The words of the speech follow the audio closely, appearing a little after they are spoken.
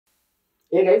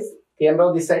Hey guys,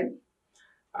 Rao this side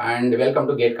and welcome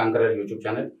to GATE Conqueror YouTube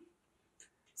channel.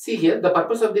 See here, the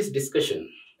purpose of this discussion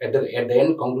at the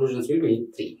end conclusions will be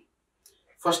three.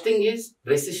 First thing is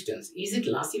resistance. Is it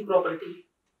lossy property?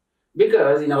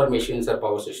 Because in our machines or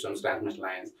power systems, transmission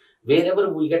lines, wherever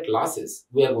we get losses,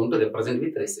 we are going to represent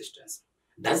with resistance.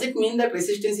 Does it mean that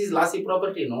resistance is lossy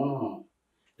property? No.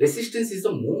 Resistance is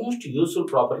the most useful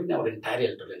property in our entire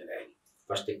electrical engineering.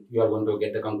 First thing, you are going to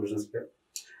get the conclusions here.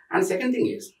 And second thing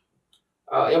is,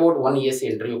 about one ESE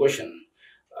interview question.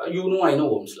 I know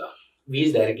Ohms Law. V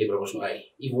is directly proportional to I.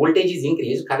 If voltage is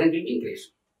increased, current will be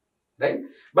increased. Right?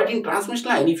 But in transmission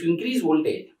line, if you increase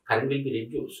voltage, current will be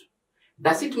reduced.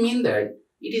 Does it mean that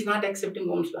it is not accepting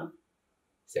Ohms Law?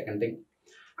 Second thing.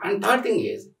 And third thing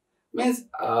is, means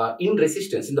in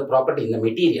resistance, in the property, in the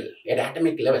material, at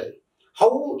atomic level,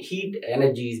 how heat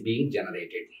energy is being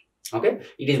generated. Okay,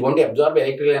 it is going to absorb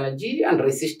electrical energy and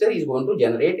resistor is going to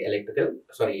generate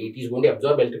it is going to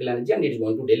absorb electrical energy and it is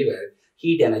going to deliver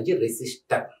heat energy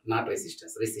resistor, not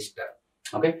resistance, resistor.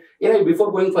 Okay,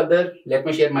 before going further, let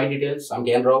me share my details. I'm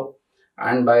Rao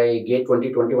and by GATE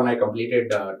 2021, I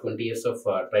completed 20 years of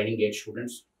training GATE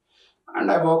students and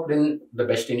I worked in the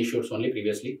best institutes only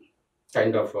previously.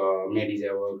 Kind of Medis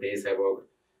I worked, DACE I worked,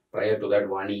 prior to that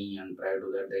Vani and prior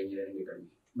to that the engineering academy,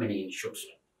 many institutes.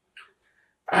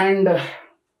 And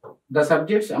the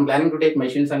subjects I'm planning to take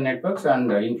machines and networks, and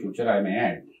in future I may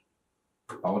add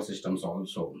power systems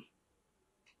also.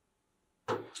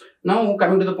 Now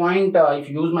coming to the point, if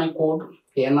you use my code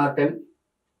KNR10,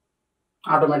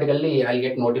 automatically I'll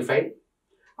get notified.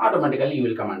 Automatically you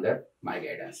will come under my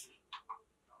guidance.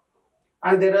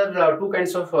 And there are two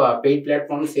kinds of paid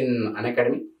platforms in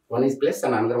Unacademy. One is Plus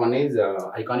and another one is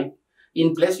Iconic.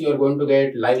 In Plus you are going to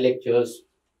get live lectures,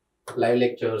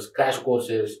 crash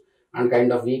courses, and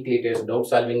kind of weekly tests, doubt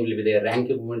solving will be there, rank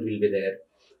improvement will be there.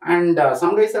 And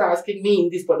some guys are asking me in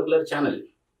this particular channel,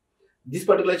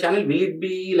 will it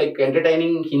be like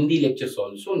entertaining Hindi lectures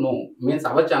also? No, means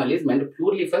our channel is meant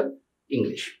purely for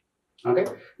English. Okay.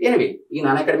 Anyway, in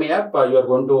Unacademy App, you are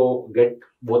going to get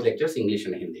both lectures, English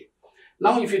and Hindi.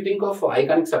 Now, if you think of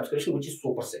Iconic subscription, which is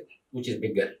super set, which is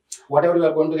bigger, whatever you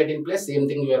are going to get in Plus, same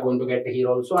thing you are going to get here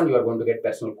also, and you are going to get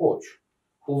personal coach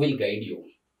who will guide you.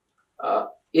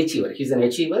 Achiever, he's an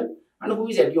achiever and who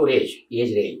is at your age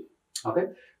range. Okay,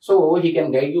 so he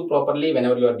can guide you properly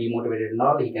whenever you are demotivated and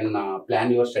all. He can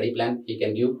plan your study plan, he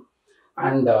can give,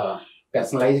 and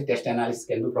personalized test analysis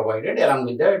can be provided. Along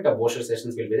with that, brochure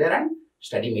sessions will be there and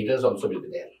study meters also will be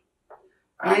there.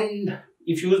 And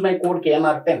if you use my code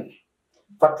KNR10,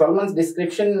 for 12 months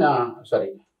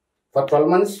for 12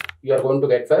 months you are going to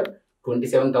get for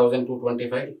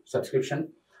 27,225 subscription,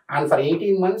 and for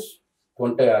 18 months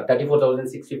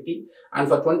 34,650, and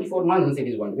for 24 months it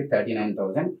is going to be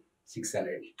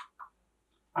 39,600.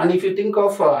 And if you think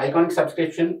of Iconic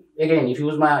subscription, again if you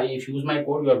use my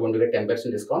code, you are going to get 10%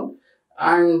 discount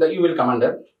and you will come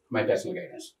under my personal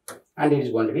guidance, and it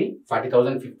is going to be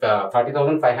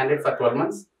 40,500 for 12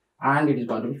 months and it is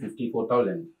going to be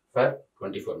 54,000 for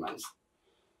 24 months.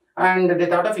 And they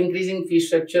thought of increasing fee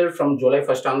structure from July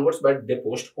 1st onwards, but they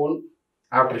postponed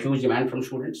after huge demand from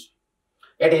students.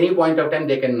 At any point of time,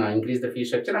 they can increase the fee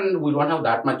structure, and we don't have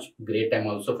that much great time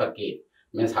also for GATE.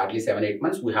 Means hardly 7-8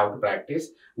 months. We have to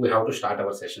practice. We have to start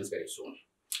our sessions very soon.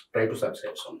 Try to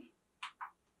subscribe soon.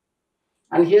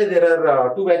 And here there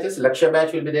are two batches. Lakshya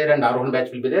batch will be there and Arohan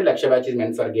batch will be there. Lakshya batch is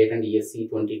meant for GATE and ESE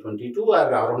 2022, or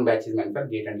Arohan batch is meant for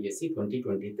GATE and ESE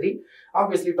 2023.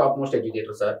 Obviously, topmost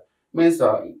educators are, means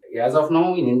as of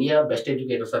now in India, best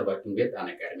educators are working with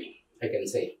Unacademy. I can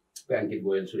say Ankit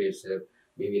Goyal, Suresh sir,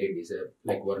 Baby Reddy sir,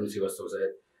 like Varun Srivastav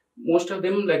sir. Most of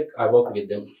them, like I worked with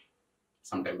them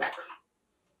some time back.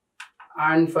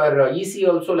 And for EC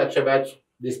also, Lakshya batch,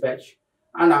 this batch,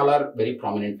 and all are very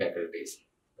prominent faculties,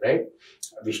 right?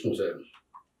 Vishnu sir.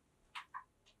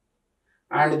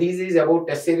 And this is about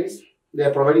test series. They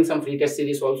are providing some free test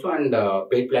series also and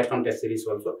paid platform test series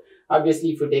also.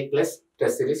 Obviously, if you take Plus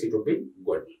test series, it would be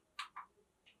good.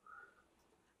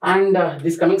 And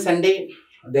this coming Sunday,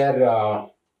 they are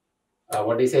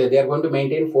they are going to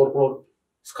maintain 4 crore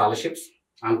scholarships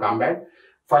on combat.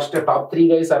 First, the top 3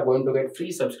 guys are going to get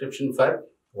free subscription for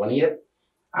 1 year,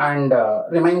 and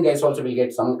remaining guys also will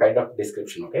get some kind of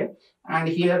description. Okay, and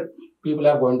here people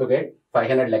are going to get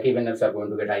 500 lucky winners are going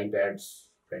to get iPads,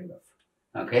 kind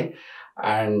of. Okay,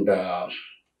 and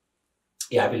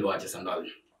Apple watches and all.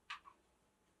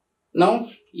 Now,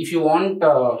 if you want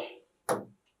to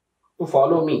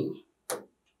follow me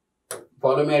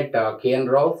at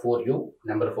Rao 4U,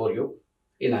 number 4U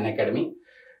in Unacademy,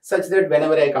 such that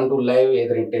whenever I come to live,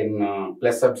 either in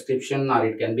Plus subscription or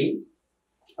it can be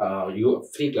you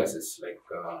free classes like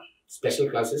special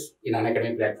classes in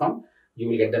Unacademy platform. You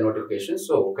will get the notifications.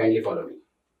 So kindly follow me.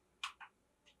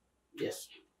 Yes.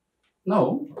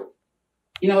 Now,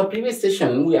 in our previous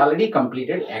session, we already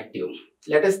completed active.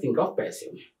 Let us think of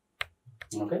passive.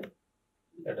 Okay.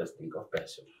 Let us think of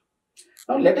passive.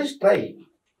 Now, let us try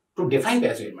to define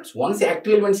passive elements. Once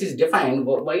active elements is defined,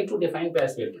 why to define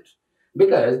passive elements?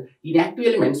 Because in active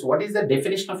elements, what is the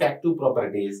definition of active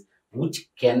properties? Which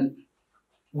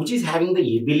is having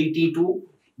the ability to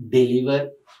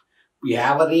deliver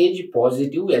average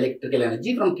positive electrical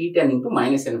energy from T10 into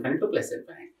minus infinite to plus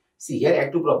infinite. See here,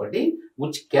 active property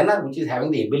which is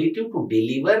having the ability to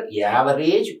deliver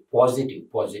average positive.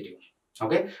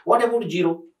 Okay. What about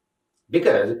zero?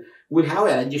 Because we have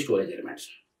energy storage elements.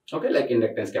 Okay, like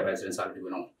inductance, capacitance, already we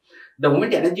know. The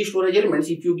moment energy storage elements,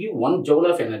 if you give 1 joule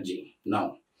of energy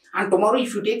now, and tomorrow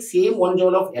if you take same 1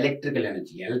 joule of electrical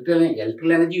energy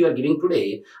you are giving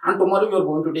today, and tomorrow you are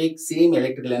going to take same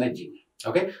electrical energy.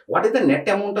 Okay, what is the net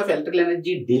amount of electrical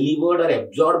energy delivered or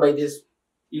absorbed by this?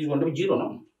 Is going to be zero,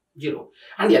 no? Zero.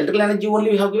 And electrical energy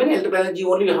only we have given, electrical energy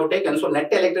only we have taken, so net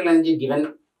electrical energy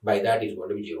given by that is going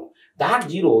to be zero. That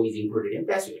zero is included in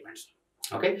passive elements.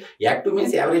 Okay, active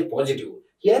means average positive.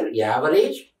 Here,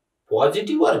 average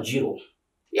positive or zero,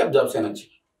 it absorbs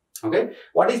energy. Okay,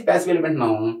 what is passive element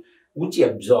now? Which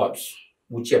absorbs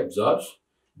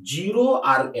zero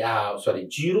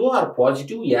or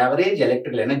positive average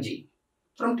electrical energy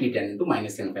from T10 into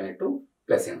minus infinite to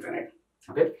plus infinite.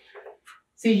 Okay,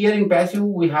 see here in passive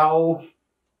we have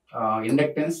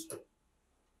inductance,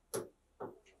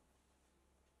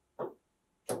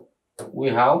 we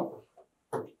have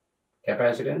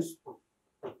capacitance,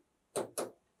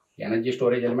 energy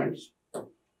storage elements,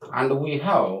 and we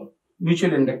have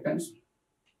mutual inductance.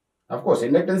 Of course,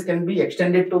 inductance can be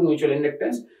extended to mutual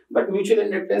inductance, but mutual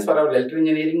inductance for our electrical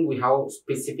engineering we have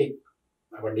specific,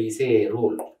 what do you say,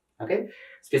 rule. Okay,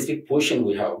 specific position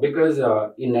we have, because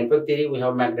in network theory we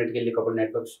have magnetically coupled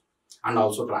networks and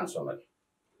also transformer.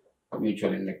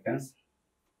 Mutual inductance,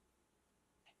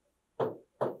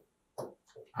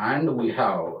 and we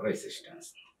have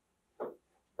resistance.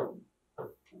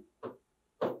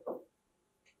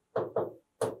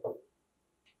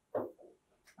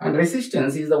 And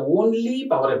resistance is the only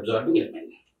power absorbing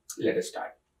element. Let us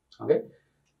start. Okay,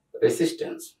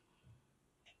 resistance,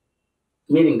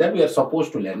 meaning that we are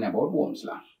supposed to learn about Ohm's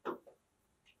law.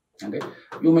 Okay,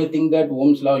 you may think that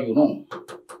Ohm's law you know,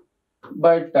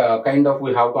 but kind of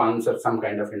we have to answer some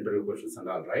kind of interview questions and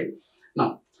all, right?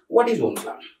 Now, what is Ohm's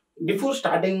law? Before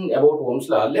starting about Ohm's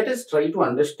law, let us try to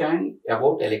understand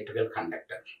about electrical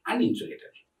conductor and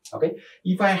insulator. Okay,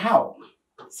 if I have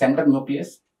center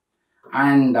nucleus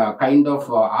and kind of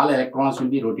all electrons will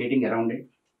be rotating around it.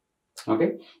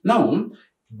 Okay, now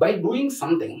by doing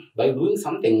something,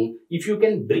 if you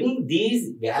can bring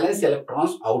these valence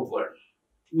electrons outward,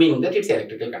 meaning that it's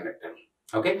electrical conductor.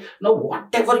 Okay, now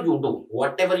whatever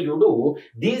you do,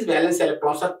 these valence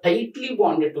electrons are tightly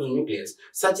bonded to the nucleus,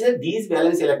 such that these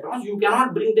valence electrons you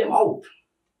cannot bring them out.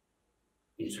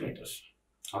 Insulators.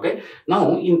 Okay,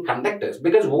 now in conductors,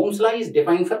 because Ohm's law is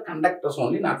defined for conductors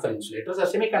only, not for insulators or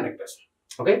semiconductors.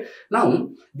 Okay, now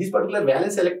these particular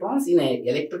valence electrons in an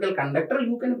electrical conductor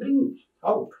you can bring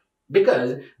out,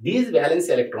 because these valence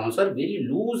electrons are very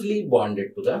loosely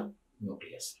bonded to the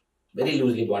nucleus.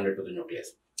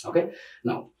 Okay,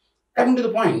 now coming to the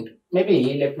point,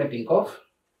 maybe let me think of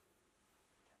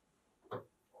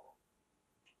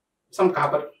some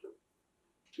copper,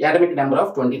 atomic number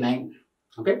of 29.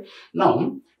 Okay,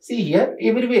 now see here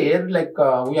everywhere, like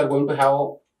we are going to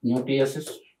have nucleuses,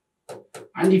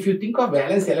 and if you think of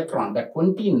valence electron, that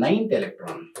 29th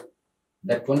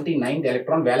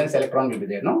electron valence electron will be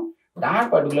there, no? That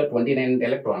particular 29th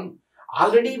electron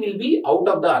already will be out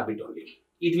of the orbit only.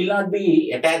 It will not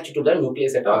be attached to the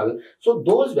nucleus at all. So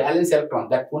those valence electrons,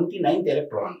 that 29th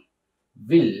electron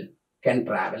can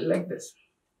travel like this.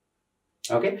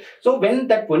 Okay, so when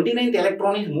that 29th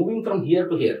electron is moving from here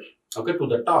to here, okay, to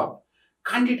the top,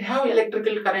 can't it have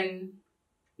electrical current?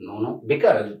 No,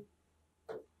 because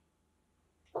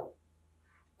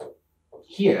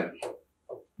here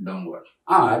downward,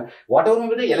 or whatever may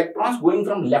be the electrons going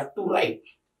from left to right,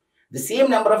 the same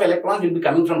number of electrons will be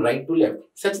coming from right to left,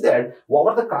 such that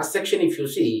over the cross section if you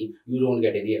see, you don't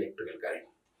get any electrical current.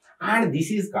 And this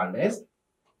is called as,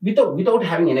 without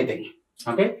having anything,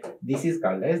 okay, this is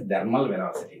called as thermal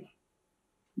velocity.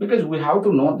 Because we have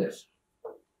to know this.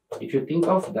 If you think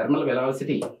of thermal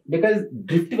velocity, because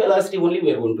drift velocity only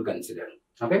we are going to consider,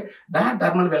 okay, that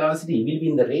thermal velocity will be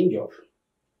in the range of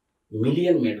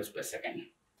million meters per second.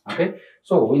 Okay,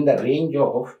 so in the range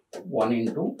of 1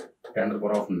 into 10 to the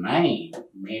power of 9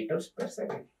 meters per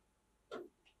second.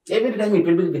 Every time it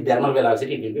will be with thermal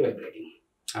velocity, it will be vibrating.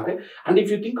 Okay, and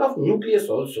if you think of nucleus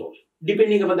also,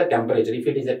 depending upon the temperature, if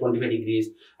it is at 25 degrees,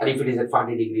 or if it is at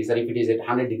 40 degrees, or if it is at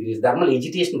 100 degrees, thermal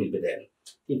agitation will be there.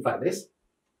 Think for this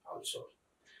also.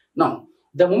 Now,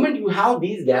 the moment you have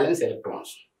these valence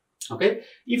electrons, okay,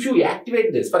 if you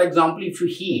activate this, for example, if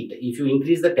you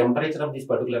increase the temperature of this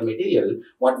particular material,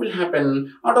 what will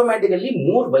happen? Automatically,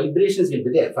 more vibrations will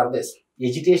be there for this.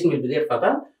 Agitation will be there for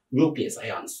the nucleus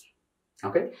ions.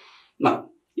 Okay. Now,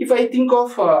 if I think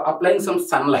of applying some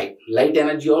sunlight, light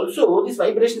energy also, these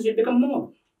vibrations will become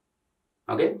more.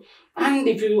 Okay. And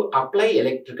if you apply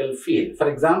electrical field, for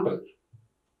example,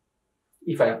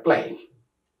 if I apply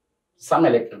some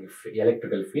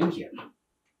electrical field here,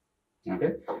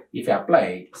 okay, if I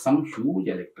apply some huge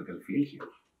electrical field here,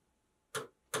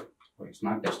 oh, it's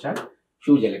not discharge,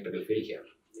 huge electrical field here,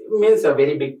 it means a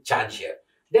very big charge here,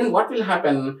 then what will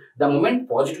happen? The moment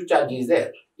positive charge is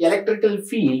there, electrical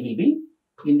field will be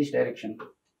in this direction.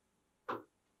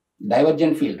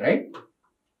 Divergent field, right?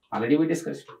 Already we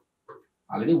discussed.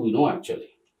 Already we know actually,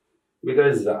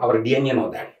 because our DNA know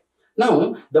that.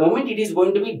 Now, the moment it is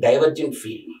going to be divergent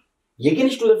field,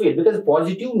 against to the field, because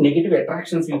positive, negative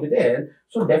attractions will be there.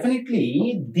 So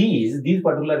definitely these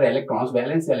particular electrons,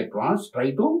 valence electrons,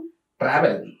 try to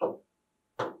travel,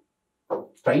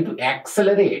 try to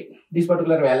accelerate. This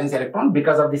particular valence electron,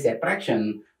 because of this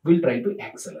attraction, will try to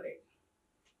accelerate.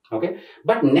 Okay,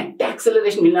 but net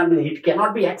acceleration will not be, it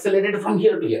cannot be accelerated from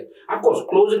here to here. Of course,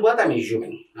 closed path I'm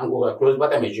assuming.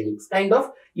 It's kind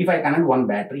of, if I connect one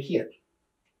battery here,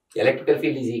 electrical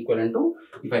field is equivalent to,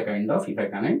 if I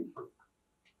connect,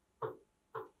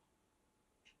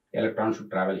 electron should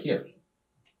travel here.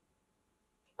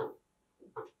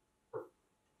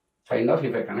 Kind of,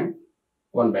 if I connect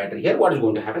one battery here, what is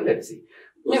going to happen? Let us see.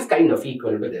 It's kind of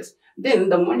equal to this. Then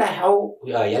the moment I have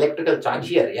electrical charge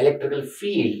here, electrical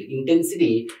field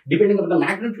intensity, depending on the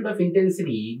magnitude of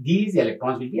intensity, these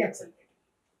electrons will be accelerated.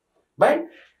 But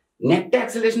net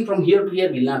acceleration from here to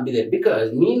here will not be there,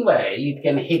 because meanwhile it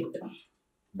can hit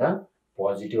the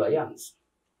positive ions.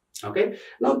 Okay.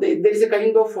 Now there is a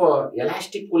kind of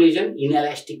elastic collision,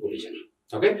 inelastic collision.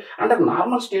 Okay. Under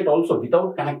normal state also,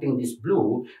 without connecting this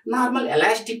blue, normal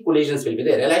elastic collisions will be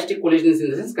there. Elastic collisions in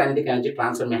the sense kinetic energy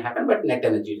transfer may happen, but net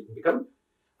energy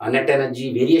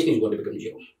variation is going to become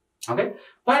zero. Okay.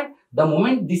 But the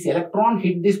moment this electron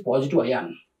hit this positive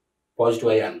ion,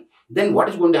 then what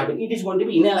is going to happen? It is going to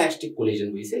be inelastic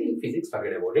collision. We say in physics,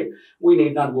 forget about it. We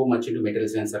need not go much into material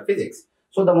science or physics.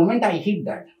 So the moment I hit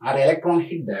that, or electron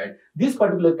hit that, this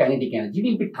particular kinetic energy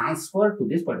will be transferred to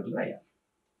this particular ion.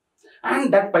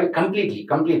 And that by completely.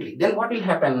 Then what will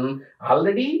happen?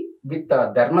 Already with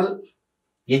the thermal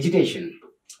agitation,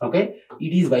 okay,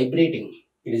 it is vibrating,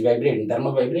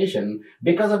 thermal vibration.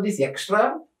 Because of this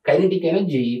extra kinetic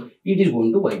energy, it is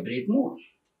going to vibrate more.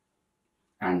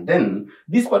 And then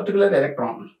this particular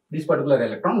electron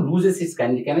loses its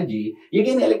kinetic energy.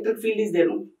 Again, electric field is there,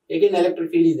 no?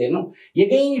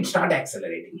 Again, it start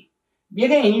accelerating.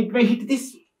 Again, it may hit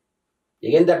this.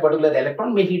 Again, that particular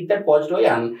electron may hit that positive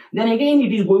ion. Then again,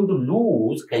 it is going to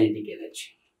lose kinetic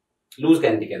energy.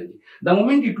 The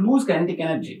moment it loses kinetic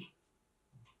energy,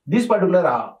 this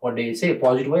particular,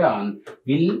 positive ion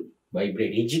will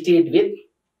vibrate, agitate with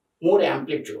more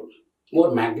amplitude,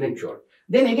 more magnitude.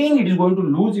 Then again, it is going to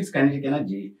lose its kinetic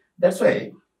energy. That's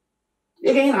why,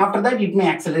 again, after that, it may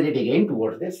accelerate again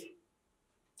towards this.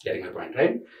 Getting my point,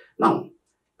 right? Now,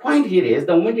 point here is,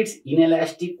 the moment it's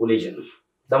inelastic collision,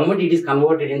 the moment it is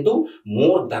converted into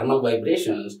more thermal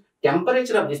vibrations,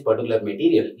 temperature of this particular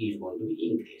material is going to be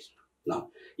increased. Now,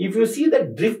 if you see the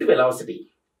drift velocity,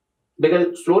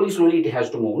 because slowly it has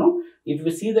to move, no? If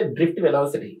you see the drift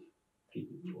velocity,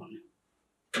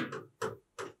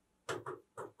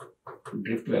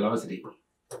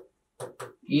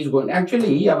 is going,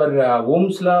 actually our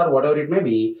Ohms Law or whatever it may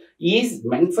be, is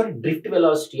meant for drift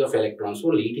velocity of electrons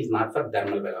only. It is not for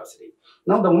thermal velocity.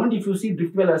 Now the moment if you see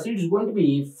drift velocity, it is going to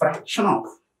be fraction of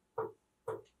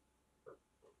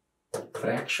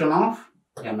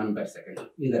mm per second,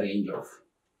 in the range of.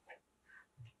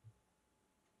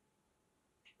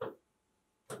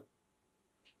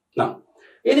 Now,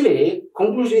 anyway,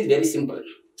 conclusion is very simple.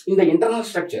 In the internal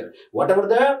structure, whatever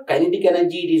the kinetic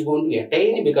energy it is going to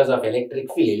attain because of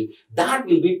electric field, that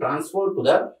will be transferred to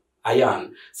the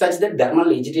ion, such that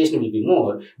thermal agitation will be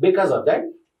more. Because of that,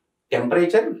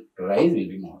 temperature rise will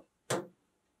be more.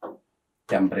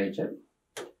 Temperature.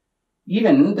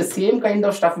 Even the same kind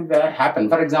of stuff will happen.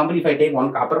 For example, if I take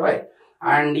one copper wire,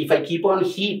 And if I keep on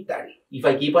heat that, if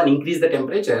I keep on increase the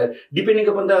temperature, depending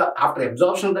upon the after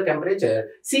absorption of the temperature,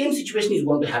 same situation is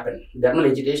going to happen. Thermal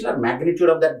agitation or magnitude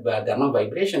of that thermal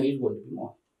vibration is going to be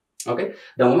more. Okay,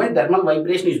 the moment thermal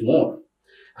vibration is more,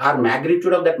 or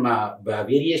magnitude of that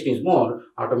variation is more,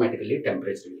 automatically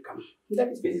temperature will come. That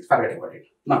is physics. Forget about it.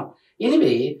 Now,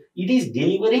 anyway, it is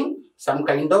delivering some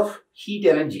kind of heat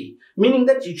energy, meaning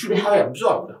that it should have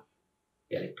absorbed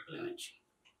electrical energy.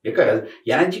 Because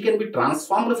energy can be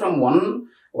transformed from one,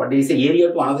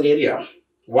 area to another area,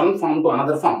 one form to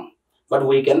another form. But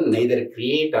we can neither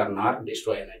create or nor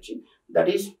destroy energy. That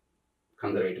is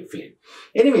conservative field.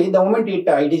 Anyway, the moment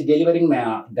it is delivering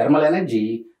my thermal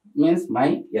energy, means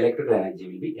my electrical energy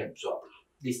will be absorbed.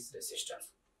 This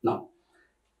resistance. Now,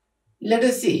 let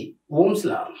us see Ohm's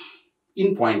law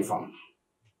in point form.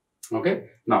 Okay.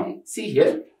 Now, see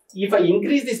here, if I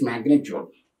increase this magnitude,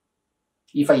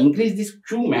 if I increase this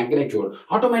Q magnitude,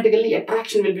 automatically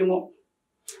attraction will be more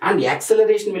and the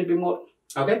acceleration will be more.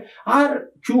 Okay.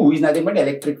 Or Q is nothing but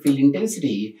electric field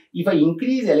intensity. If I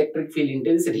increase electric field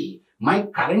intensity, my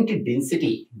current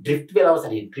density, drift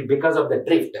velocity, because of the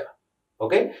drift,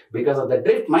 okay, because of the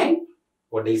drift, my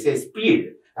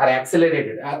speed or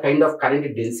accelerated or kind of current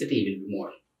density will be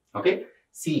more. Okay.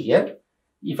 See here,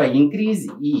 if I increase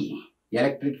E,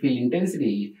 electric field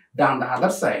intensity, then on the other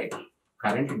side,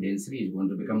 current density is going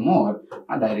to become more,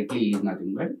 and directly is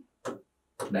nothing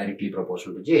but directly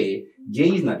proportional to J.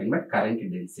 J is nothing but current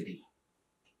density.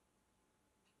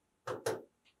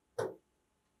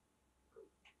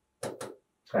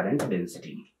 Current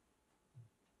density.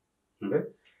 Okay.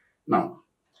 Now,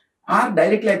 or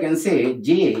directly I can say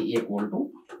J equal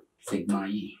to sigma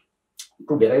E.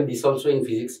 To derive this also in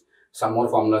physics, some more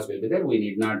formulas will be there. We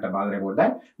need not bother about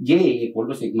that. J equal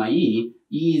to sigma E.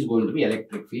 E is going to be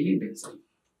electric field intensity.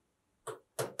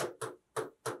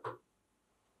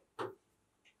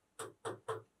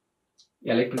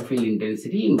 Electric field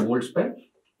intensity in volts per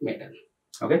meter.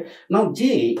 Okay. Now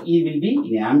J E will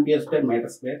be in amperes per meter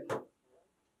square.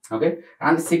 Okay.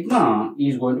 And sigma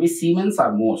is going to be Siemens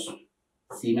or Mohs.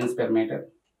 Siemens per meter.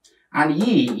 And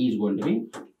E is going to be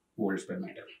volts per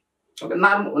meter. Okay.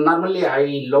 Normally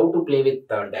I love to play with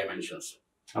dimensions.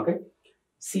 Okay.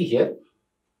 See here.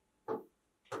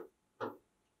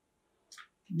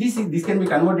 This can be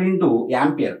converted into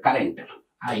ampere current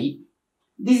I.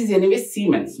 This is anyway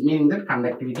Siemens, meaning that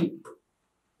conductivity.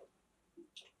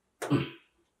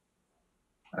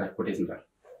 Quotation there.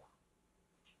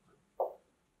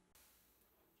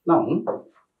 Now,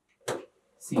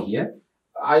 see here.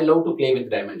 I love to play with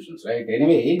dimensions, right?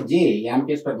 Anyway, J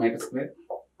amperes per meter square,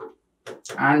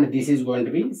 and this is going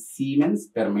to be Siemens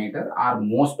per meter or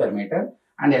Mohs per meter,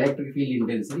 and electric field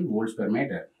intensity volts per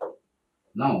meter.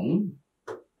 Now,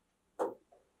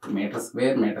 meter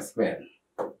square,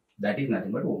 that is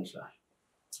nothing but Ohm's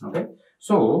law. Okay.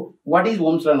 So, what is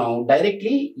Ohm's law now?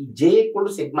 Directly, J equal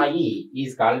to sigma E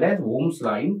is called as Ohm's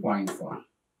law in point form.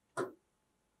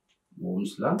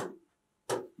 Ohm's law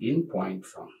in point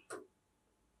form.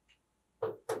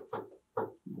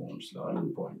 Ohm's law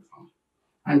in point form.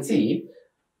 And see,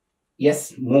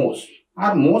 yes, Mohs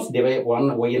or Mohs divided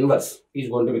one Y inverse is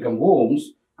going to become Ohms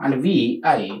and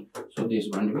VI. So, this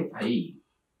is going to be I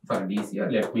for DC,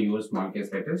 or let me use small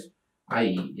case letters. I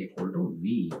equal to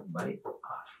V by R.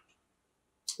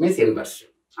 Means inverse.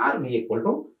 R V equal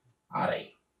to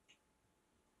Ri.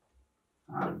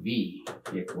 R V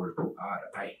equal to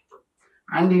Ri.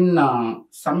 And in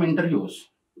some interviews,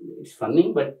 it's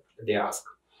funny, but they ask.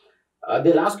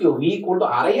 They'll ask you V equal to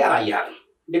Ri or IR.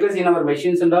 Because in our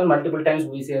machines and all, multiple times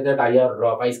we say that IR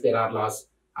drop, I square R loss,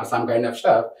 or some kind of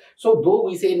stuff. So, though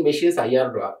we say in machines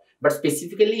IR drop, but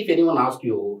specifically if anyone asks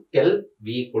you, tell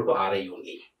V equal to Ri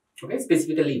only. Okay,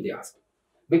 specifically if they ask.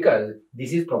 Because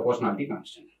this is proportionality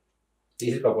constant.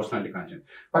 This is proportionality constant.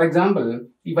 For example,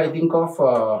 if I think of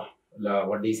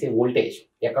voltage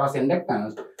across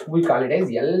inductance, we call it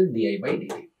as L di by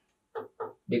dt.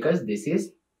 Because this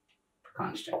is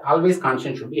constant. Always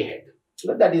constant should be ahead.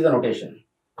 But that is the notation.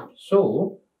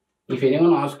 So, if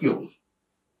anyone asks you,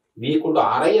 V equal to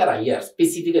Ri or IR,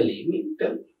 specifically, mean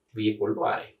tell V equal to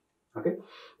Ri. Okay.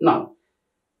 Now,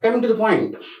 coming to the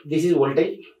point, this is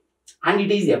voltage and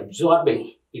it is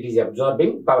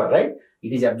absorbing power, right?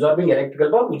 It is absorbing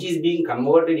electrical power which is being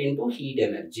converted into heat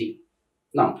energy.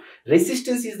 Now,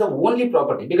 resistance is the only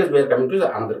property, because we are coming to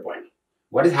the another point.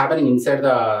 What is happening inside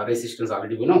the resistance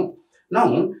already we know.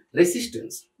 Now,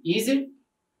 resistance, is it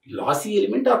lossy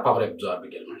element or power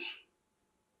absorbing element?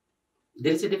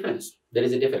 There is a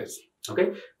difference.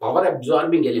 Okay. Power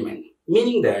absorbing element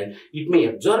Meaning that it may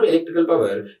absorb electrical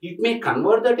power, it may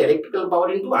convert that electrical power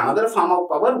into another form of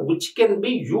power which can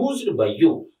be used by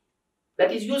you.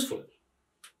 That is useful.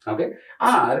 Okay,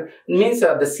 or means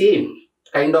the same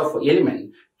kind of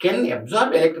element can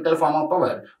absorb electrical form of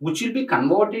power which will be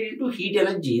converted into heat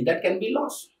energy that can be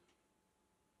lost.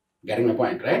 Getting my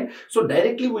point, right? So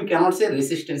directly we cannot say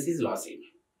resistance is lossy.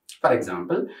 For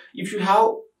example, if you have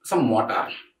some motor,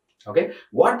 okay,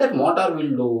 what that motor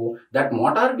will do, that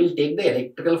motor will take the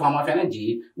electrical form of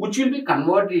energy which will be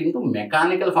converted into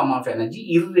mechanical form of energy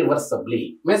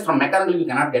irreversibly. Means from mechanical you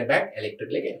cannot get back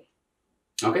electrical again.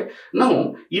 Okay,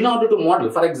 now in order to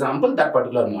model, for example, that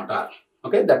particular motor,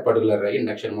 okay, that particular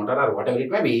induction motor or whatever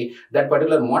it may be, that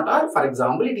particular motor, for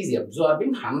example, it is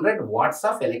absorbing 100 watts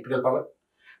of electrical power.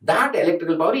 That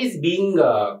electrical power is being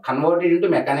converted into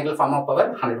mechanical form of power,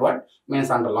 100 watt,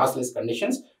 means under lossless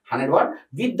conditions, 100 watt.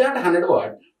 With that 100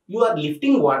 watt, you are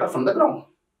lifting water from the ground.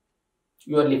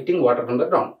 You are lifting water from the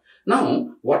ground. Now,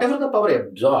 whatever the power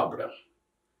absorbed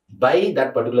by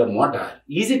that particular motor,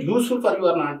 is it useful for you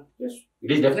or not? Yes,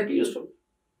 it is definitely useful.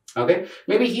 Okay,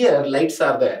 maybe here lights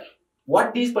are there.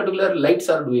 What these particular lights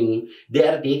are doing, they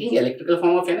are taking electrical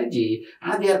form of energy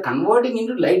and they are converting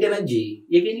into light energy.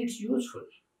 Again, it's useful.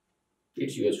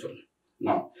 It's useful.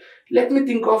 Now, let me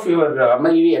think of your,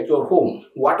 maybe at your home,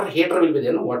 water heater will be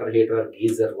there, no? Water heater,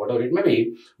 geyser, whatever it may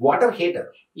be. Water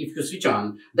heater, if you switch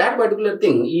on, that particular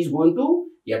thing is going to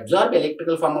absorb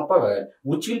electrical form of power,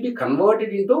 which will be converted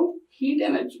into heat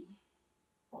energy.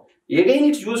 Again,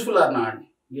 it's useful or not?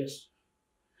 Yes.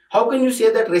 How can you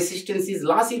say that resistance is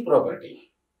lossy property?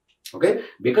 Okay,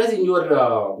 because in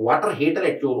your water heater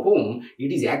at your home, it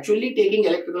is actually taking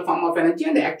electrical form of energy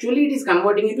and actually it is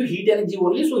converting into heat energy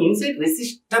only. So inside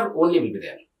resistor only will be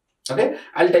there. Okay,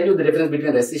 I'll tell you the difference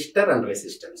between resistor and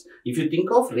resistance. If you think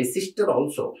of resistor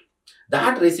also,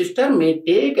 that resistor may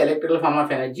take electrical form of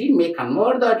energy, may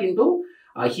convert that into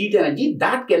heat energy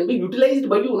that can be utilized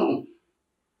by you. No,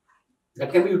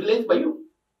 that can be utilized by you.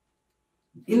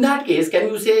 In that case, can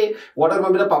you say whatever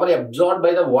may be the power absorbed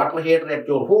by the water heater at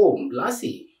your home,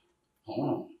 lossy?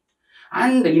 Oh.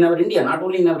 And in our India, not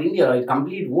only in our India, in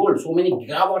complete world, so many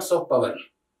gigawatts of power.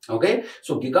 Okay,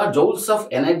 so gigajoules of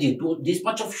energy, this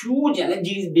much of huge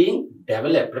energy is being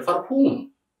developed for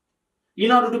whom?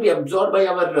 In order to be absorbed by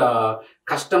our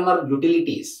customer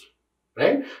utilities.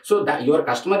 Right? So that your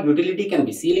customer utility can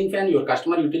be ceiling fan, your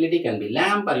customer utility can be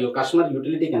lamp, or your customer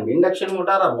utility can be induction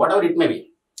motor, or whatever it may be.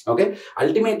 Okay,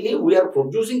 ultimately we are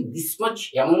producing this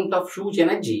much amount of huge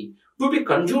energy to be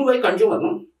consumed by consumer.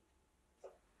 No?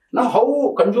 Now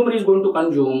how consumer is going to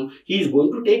consume? He is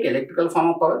going to take electrical form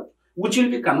of power, which will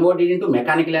be converted into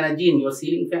mechanical energy in your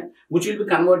ceiling fan, which will be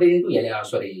converted into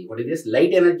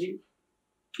light energy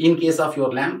in case of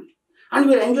your lamp, and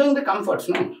we are enjoying the comforts.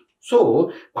 No,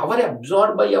 so power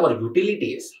absorbed by our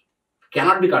utilities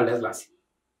cannot be called as lossy.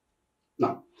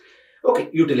 Now, okay,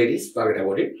 utilities, forget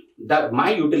about it.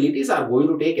 My utilities are going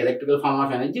to take electrical form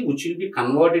of energy which will be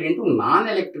converted into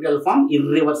non-electrical form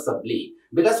irreversibly.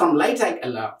 Because from lights,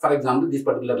 for example, this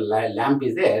particular lamp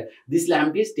is there. This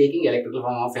lamp is taking electrical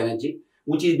form of energy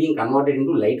which is being converted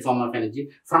into light form of energy.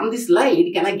 From this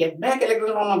light, can I get back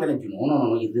electrical form of energy?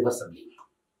 No, irreversibly.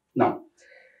 Now,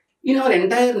 in our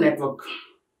entire network,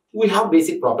 we have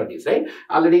basic properties, right?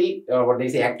 Already,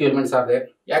 active elements are there.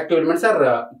 Active elements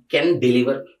are can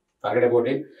deliver. Forget about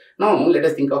it. Now, let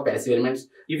us think of passive elements.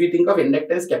 If you think of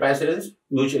inductance, capacitance,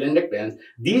 mutual inductance,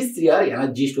 these three are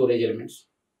energy storage elements.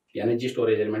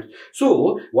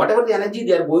 So, whatever the energy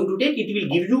they are going to take, it will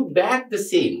give you back the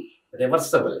same,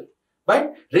 reversible.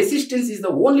 But resistance is the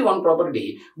only one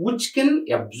property which can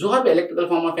absorb electrical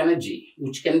form of energy,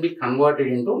 which can be converted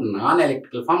into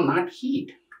non-electrical form, not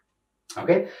heat.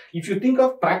 Okay, if you think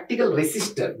of practical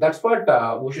resistor, that's what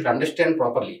we should understand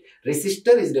properly.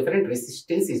 Resistor is different,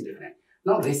 resistance is different.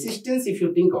 Now, resistance, if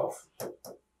you think of,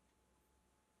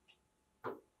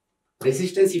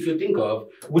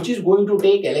 which is going to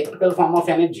take electrical form of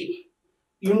energy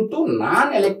into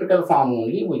non-electrical form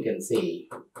only, we can say.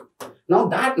 Now,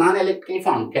 that non-electrical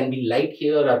form can be light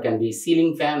here, or can be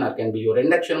ceiling fan, or can be your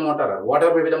induction motor, or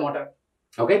whatever may be the motor.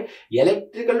 Okay,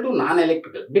 electrical to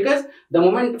non-electrical, because the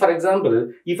moment, for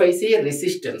example, if I say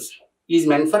resistance is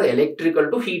meant for electrical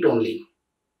to heat only,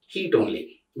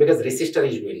 because resistor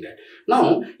is doing that.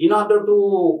 Now, in order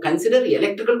to consider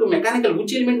electrical to mechanical,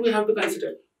 which element we have to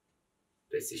consider?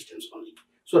 Resistance only.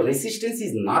 So, resistance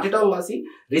is not at all lossy.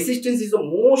 Resistance is the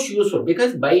most useful,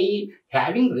 because by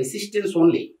having resistance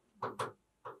only,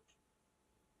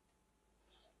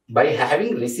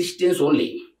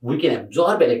 we can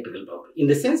absorb electrical power. In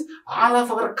the sense, all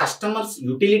of our customers'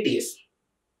 utilities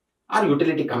or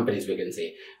utility companies, we can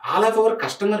say. All of our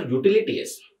customer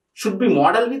utilities should be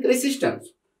modeled with resistance.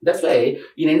 That's why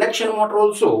in induction motor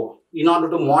also, in order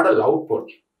to model output,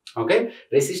 okay,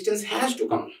 resistance has to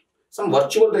come. Some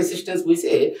virtual resistance, we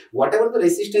say, whatever the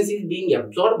resistance is being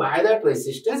absorbed by that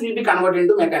resistance will be converted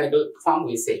into mechanical form,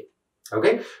 we say.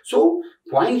 Okay, so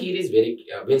point here is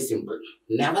very simple.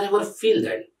 Never ever feel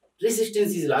that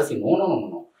resistance is lossy.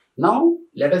 No. Now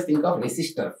let us think of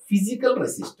resistor, physical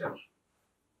resistor.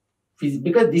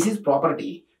 Because this is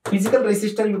property. Physical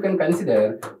resistor you can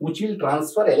consider which will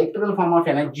transfer electrical form of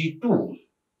energy to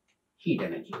heat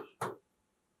energy.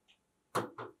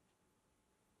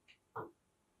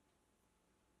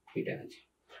 Heat energy.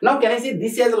 Now can I say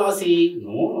this as lossy?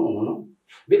 No.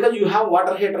 Because you have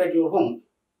water heater at your home.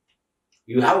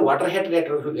 You have water heater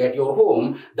at your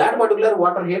home. That particular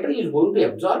water heater is going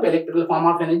to absorb electrical form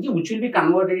of energy which will be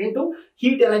converted into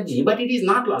heat energy. But it is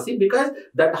not lossy because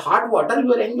that hot water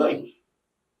you are enjoying,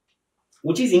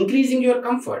 which is increasing your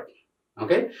comfort.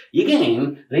 Okay.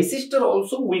 Again, resistor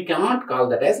also we cannot call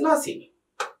that as lossy.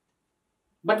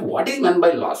 But what is meant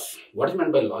by loss? What is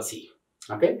meant by lossy?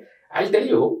 Okay. I'll tell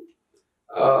you,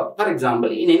 for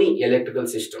example, in any electrical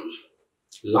system,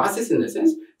 losses in the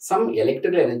sense some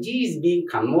electrical energy is being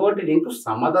converted into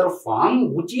some other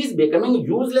form which is becoming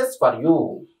useless for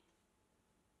you.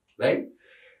 Right?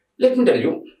 Let me tell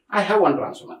you, I have one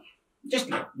transformer.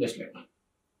 Just like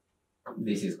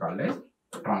this is called as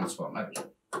transformer.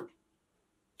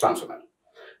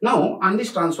 Now, on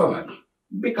this transformer,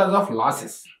 because of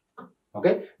losses,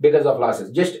 okay,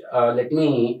 just let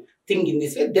me think in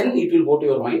this way, then it will go to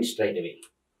your mind straight away.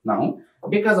 Now,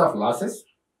 because of losses,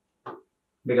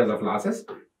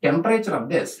 temperature of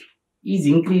this is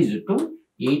increased to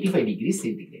 85 degrees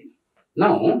centigrade.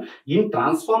 Now, in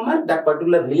transformer, that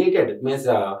particular related means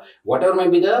whatever may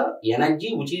be the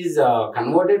energy which is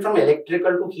converted from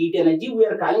electrical to heat energy, we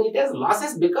are calling it as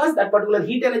losses because that particular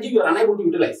heat energy you are unable to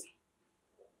utilize.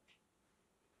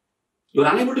 You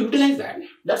are unable to utilize that.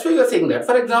 That's why you are saying that.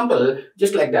 For example,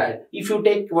 just like that, if you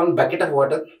take one bucket of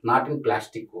water, not in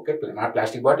plastic, okay, not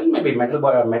plastic bottle, maybe metal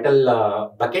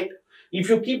bucket. If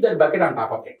you keep that bucket on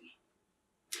top of it,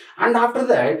 and after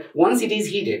that, once it is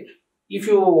heated, if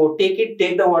you take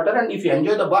the water and if you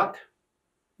enjoy the bath,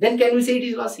 then can we say it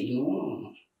is lossy?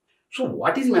 No. So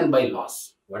what is meant by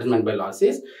loss? What is meant by loss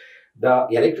is the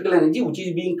electrical energy which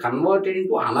is being converted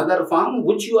into another form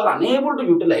which you are unable to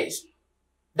utilize.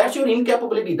 That's your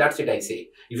incapability. That's it, I say.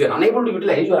 If you are unable to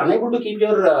utilize, you are unable to keep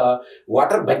your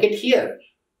water bucket here.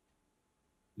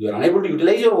 You are unable to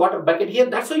utilize your water bucket here.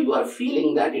 That's why you are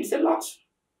feeling that it's a loss.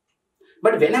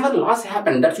 But whenever loss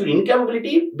happens, that's your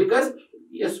incapability because,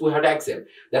 yes, we have to accept.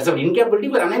 That's our incapability.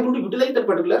 We are unable to utilize that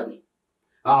particular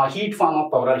heat form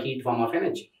of power or heat form of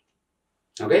energy.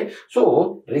 Okay.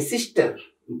 So, resistor,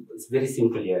 it's very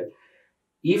simple here.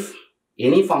 If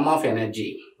any form of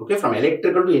energy, okay, from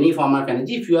electrical to any form of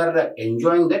energy, if you are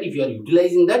enjoying that, if you are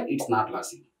utilizing that, it's not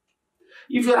lossy.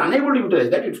 If you are unable to utilize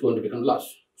that, it's going to become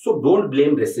loss. So don't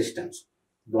blame resistance.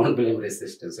 Don't blame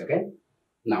resistance, okay?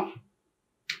 Now,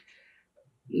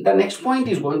 the next point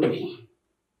is going to be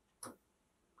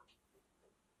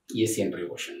AC entry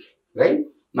quotient, right?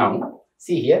 Now,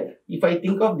 see here, if I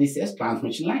think of this as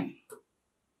transmission line.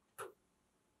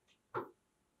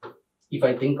 If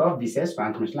I think of this as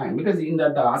transmission line, because in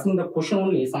that asking the question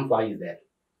only some flaw is there.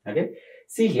 Okay.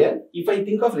 See here, if I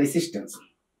think of resistance.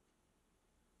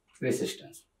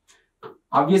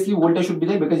 Obviously, voltage should be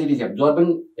there because it is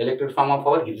absorbing electric form of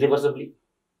power irreversibly.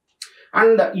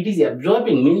 And it is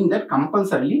absorbing, meaning that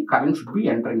compulsorily current should be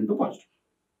entering into positive.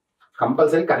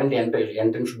 Compulsory current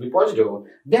entering should be positive.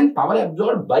 Then power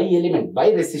absorbed by element,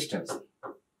 by resistance.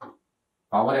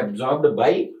 Power absorbed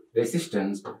by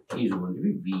resistance is going to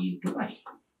be V into I.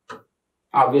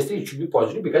 Obviously, it should be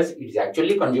positive because it is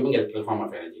actually consuming electrical form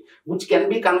of energy, which can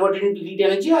be converted into heat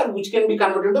energy or which can be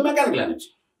converted into mechanical energy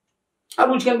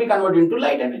or which can be converted into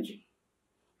light energy.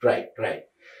 Right.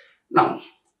 Now,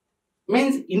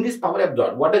 means in this power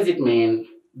absorbed, what does it mean?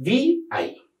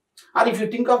 VI. Or if you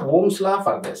think of Ohm's law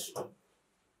for this,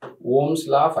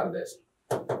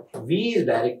 V is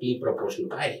directly proportional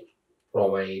to I,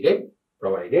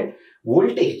 provided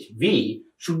voltage V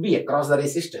should be across the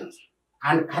resistance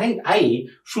and current I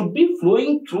should be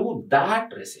flowing through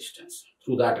that resistance.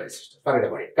 Forget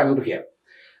about it. Coming to here.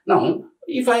 Now,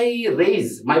 if I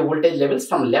raise my voltage levels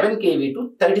from 11 kV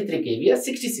to 33 kV or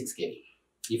 66 kV,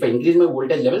 if I increase my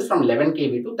voltage levels from 11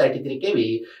 kV to 33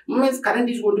 kV, means current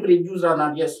is going to be reduced or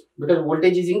not? Yes, because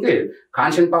voltage is increased,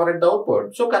 constant power at the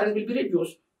output, so current will be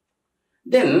reduced.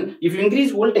 Then, if you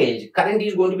increase voltage, current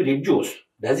is going to be reduced.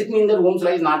 Does it mean that Ohm's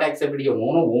Law is not accepted here?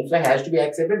 No, Ohm's Law has to be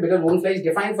accepted because Ohm's Law is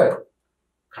defined for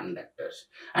conductors.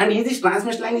 And is this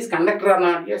transmission line is conductor or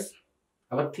not? Yes.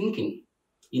 Our thinking.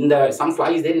 Some flaw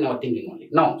is there in our thinking only.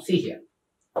 Now, see here.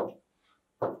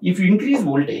 If you increase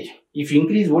voltage,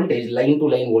 line to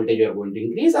line voltage you are going to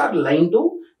increase, or line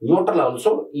to neutral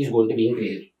also is going to be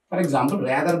increased. For example,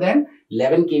 rather than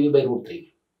 11 kV by root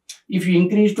 3, if you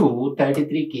increase to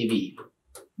 33 kV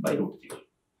by root 3,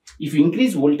 if you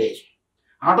increase voltage,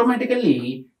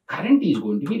 automatically current is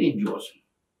going to be reduced.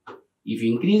 If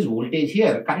you increase voltage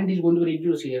here, current is going to be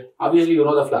reduced here. Obviously, you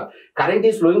know the flaw. Current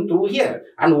is flowing through here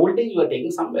and voltage you are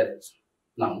taking somewhere else.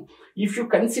 Now, if you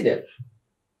consider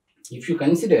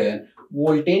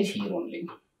voltage here only,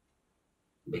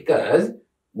 because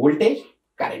voltage,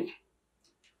 current.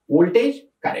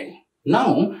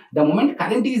 Now, the moment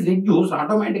current is reduced,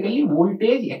 automatically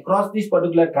voltage across this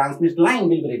particular transmission line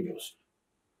will be reduced.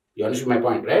 You understand my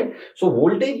point, right? So,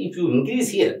 voltage, if you increase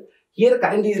here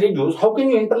current is reduced, how can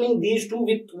you interlink these two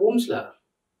with Ohm's Law?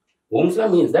 Ohm's Law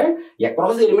means that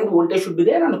across the element voltage should be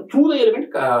there and through the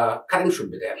element current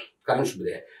should be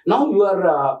there. Now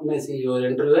your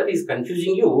interviewer is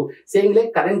confusing you, saying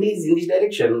like current is in this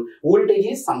direction, voltage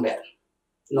is somewhere.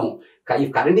 No,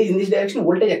 if current is in this direction,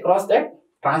 voltage across that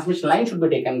transmission line should be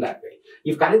taken that way.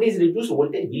 If current is reduced,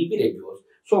 voltage will be reduced.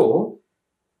 So,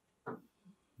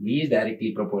 V is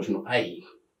directly proportional to I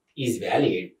is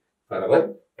valid for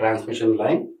our transmission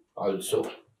line also.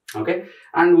 Okay,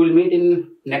 and we'll meet in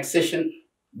next session.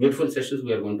 Beautiful sessions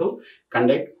we are going to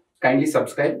conduct. Kindly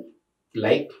subscribe,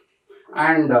 like,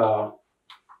 and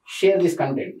share this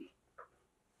content.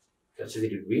 That's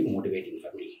it. It will be motivating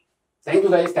for me. Thank you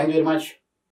guys. Thank you very much.